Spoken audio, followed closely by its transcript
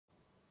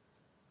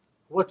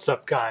What's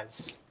up,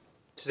 guys?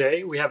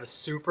 Today we have a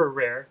super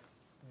rare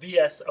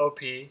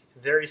VSOP,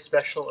 very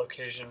special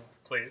occasion,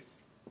 please,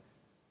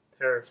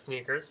 pair of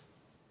sneakers.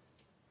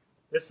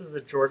 This is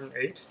a Jordan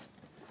 8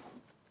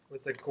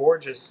 with a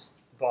gorgeous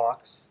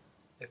box,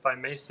 if I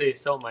may say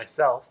so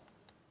myself.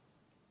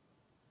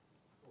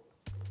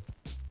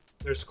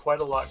 There's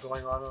quite a lot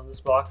going on this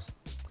box.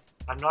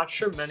 I'm not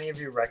sure many of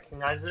you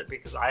recognize it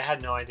because I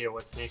had no idea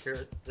what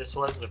sneaker this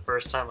was the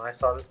first time I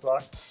saw this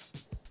box.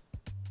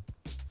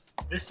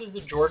 This is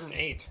a Jordan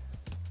 8.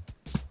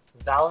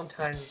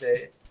 Valentine's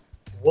Day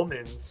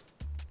women's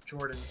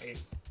Jordan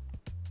 8.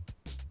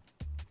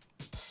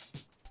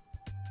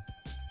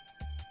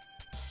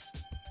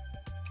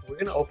 We're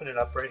going to open it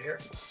up right here.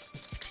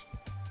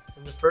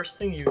 And the first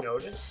thing you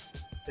notice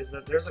is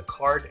that there's a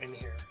card in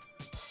here.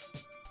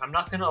 I'm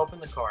not going to open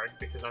the card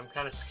because I'm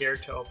kind of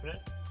scared to open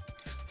it.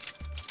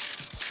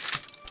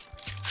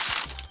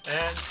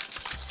 And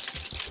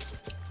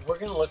we're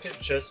going to look at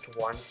just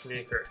one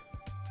sneaker.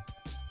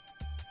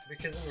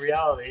 Because in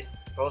reality,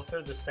 both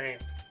are the same,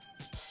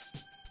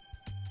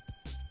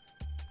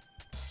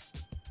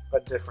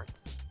 but different.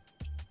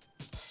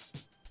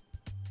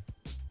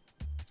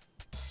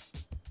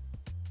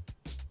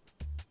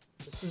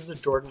 This is the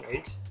Jordan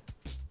 8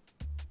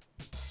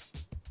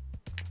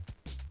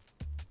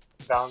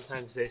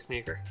 Valentine's Day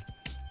sneaker.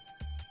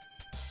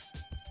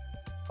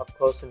 Up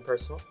close and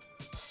personal.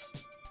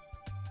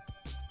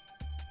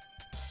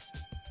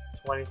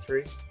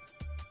 23.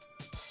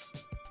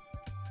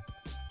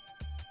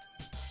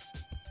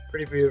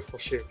 Pretty beautiful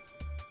shoe.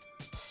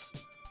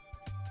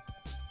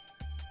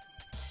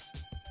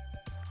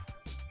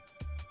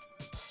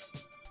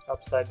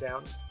 Upside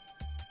down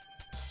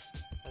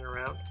and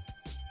around.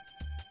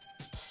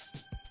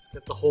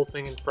 Get the whole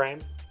thing in frame.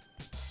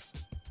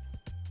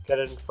 Get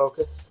it in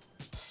focus.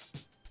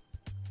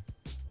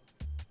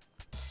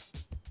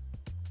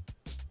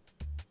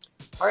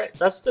 Alright,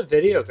 that's the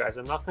video, guys.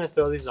 I'm not going to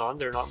throw these on.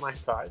 They're not my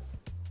size.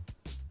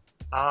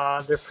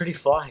 They're pretty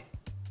fly,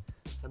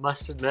 I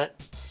must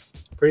admit.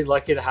 Pretty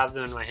lucky to have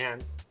them in my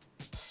hands.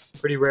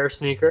 Pretty rare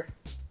sneaker.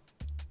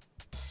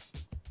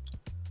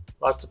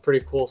 Lots of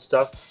pretty cool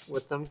stuff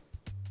with them.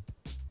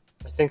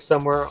 I think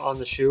somewhere on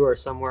the shoe or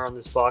somewhere on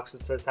this box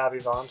it says Happy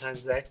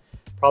Valentine's Day.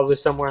 Probably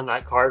somewhere in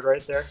that card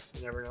right there.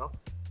 You never know.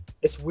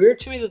 It's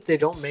weird to me that they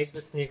don't make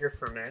the sneaker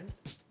for men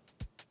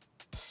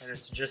and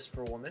it's just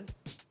for women.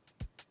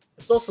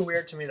 It's also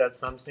weird to me that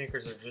some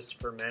sneakers are just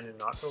for men and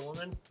not for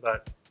women,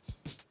 but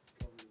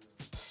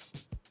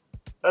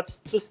that's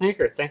the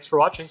sneaker. Thanks for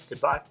watching.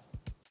 Goodbye.